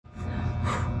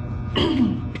My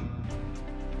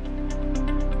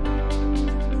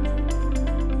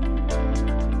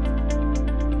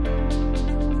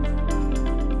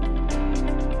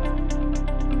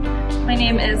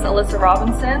name is Alyssa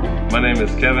Robinson. My name is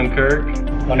Kevin Kirk.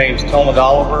 My name is Thomas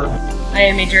Oliver. I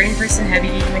am a journey person heavy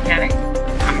duty mechanic.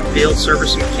 I'm a field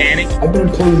service mechanic. I've been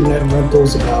employed with United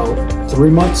Rentals about 3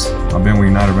 months. I've been with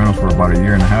United Rentals for about 1.5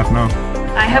 years now.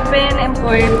 I have been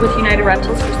employed with United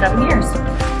Rentals for 7 years.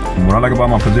 What I like about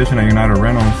my position at United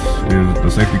Rentals is the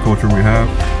safety culture we have.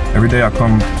 Every day I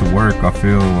come to work, I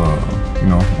feel,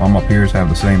 all my peers have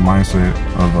the same mindset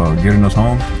of getting us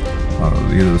home,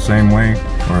 either the same way,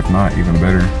 or if not, even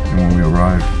better than when we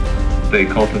arrived. They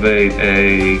cultivate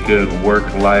a good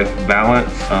work-life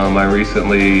balance. I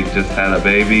recently just had a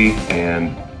baby,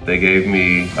 and they gave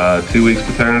me 2 weeks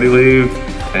paternity leave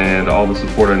and all the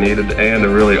support I needed, and a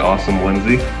really awesome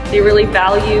onesie. They really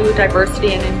value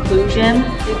diversity and inclusion.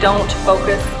 They don't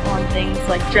focus on things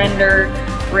like gender,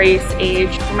 race,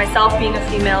 age. For myself, being a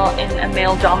female in a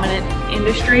male-dominant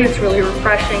industry, it's really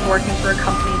refreshing working for a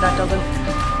company that doesn't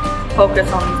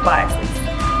focus on these biases.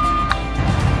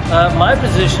 My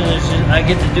position is I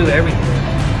get to do everything.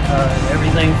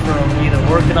 Everything from either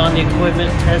working on the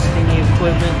equipment, testing the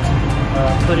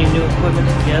equipment, putting new equipment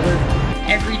together.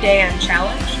 Every day I'm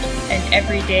challenged, and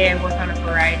every day I work on a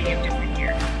variety of different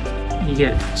gear. You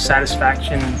get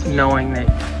satisfaction knowing that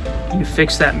you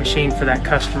fix that machine for that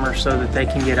customer so that they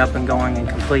can get up and going and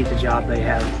complete the job they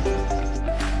have.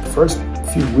 The first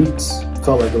few weeks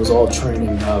felt like it was all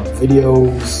training,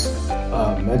 videos,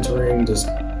 mentoring, just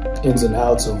ins and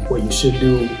outs of what you should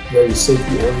do, very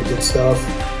safety-oriented stuff.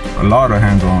 A lot of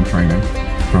hands-on training,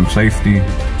 from safety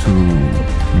to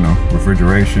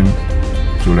refrigeration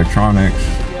to electronics.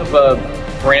 We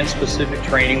have brand-specific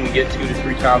training we get 2 to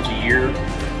 3 times a year.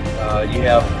 You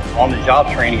have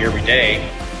on-the-job training every day.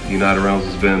 United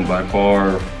Rentals has been by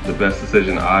far the best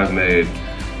decision I've made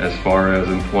as far as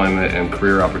employment and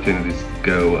career opportunities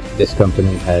go. This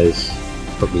company has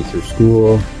put me through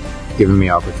school, given me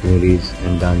opportunities,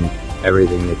 and done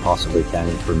everything they possibly can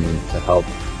for me to help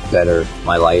better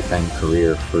my life and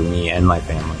career for me and my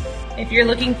family. If you're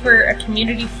looking for a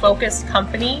community-focused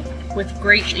company with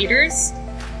great leaders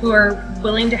who are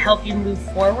willing to help you move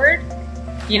forward,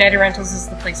 United Rentals is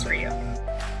the place for you.